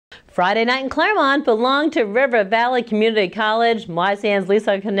Friday night in Claremont belonged to River Valley Community College. YCN's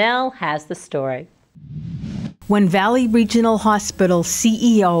Lisa Connell has the story. When Valley Regional Hospital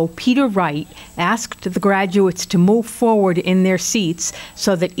CEO Peter Wright asked the graduates to move forward in their seats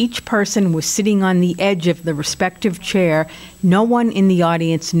so that each person was sitting on the edge of the respective chair, no one in the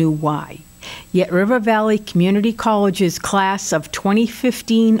audience knew why. Yet River Valley Community College's class of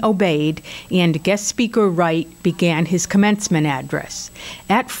 2015 obeyed, and guest speaker Wright began his commencement address.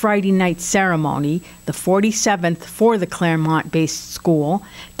 At Friday night's ceremony, the 47th for the Claremont-based school,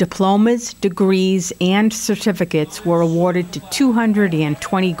 diplomas, degrees, and certificates were awarded to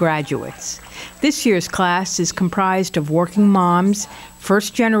 220 graduates. This year's class is comprised of working moms,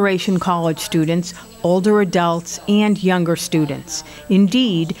 first-generation college students, older adults, and younger students.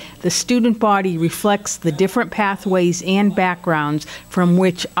 Indeed, the student body reflects the different pathways and backgrounds from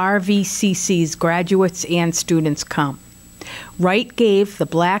which RVCC's graduates and students come. Wright gave the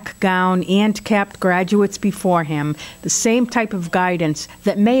black gown and capped graduates before him the same type of guidance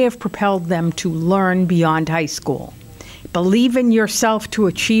that may have propelled them to learn beyond high school. Believe in yourself to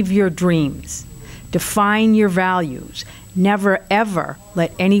achieve your dreams. Define your values. Never, ever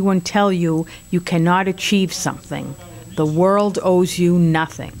let anyone tell you you cannot achieve something. The world owes you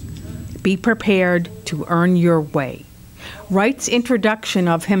nothing. Be prepared to earn your way. Wright's introduction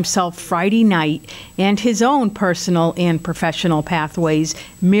of himself Friday night and his own personal and professional pathways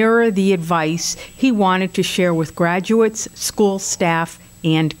mirror the advice he wanted to share with graduates, school staff,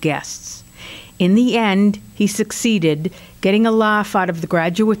 and guests. In the end, he succeeded, getting a laugh out of the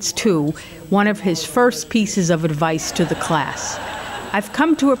graduates too, one of his first pieces of advice to the class. "I've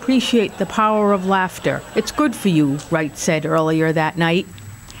come to appreciate the power of laughter. It's good for you," Wright said earlier that night.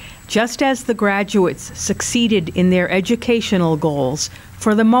 Just as the graduates succeeded in their educational goals,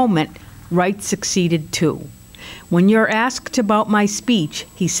 for the moment, Wright succeeded too. "When you're asked about my speech,"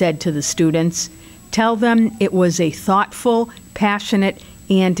 he said to the students, "tell them it was a thoughtful, passionate,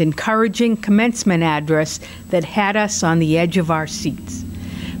 and encouraging commencement address that had us on the edge of our seats."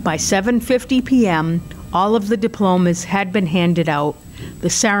 By 7:50 p.m., all of the diplomas had been handed out. The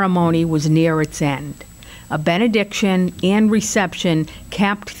ceremony was near its end. A benediction and reception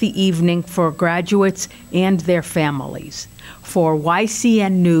capped the evening for graduates and their families. For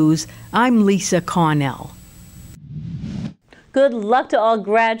YCN News, I'm Lisa Connell. Good luck to all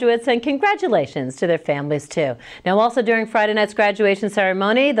graduates and congratulations to their families too. Now also during Friday night's graduation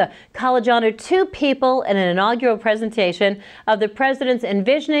ceremony, the college honored two people in an inaugural presentation of the President's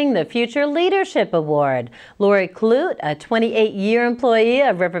Envisioning the Future Leadership Award. Lori Clute, a 28-year employee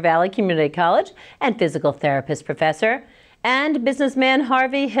of River Valley Community College and physical therapist professor, and businessman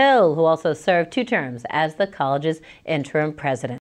Harvey Hill, who also served 2 terms as the college's interim president.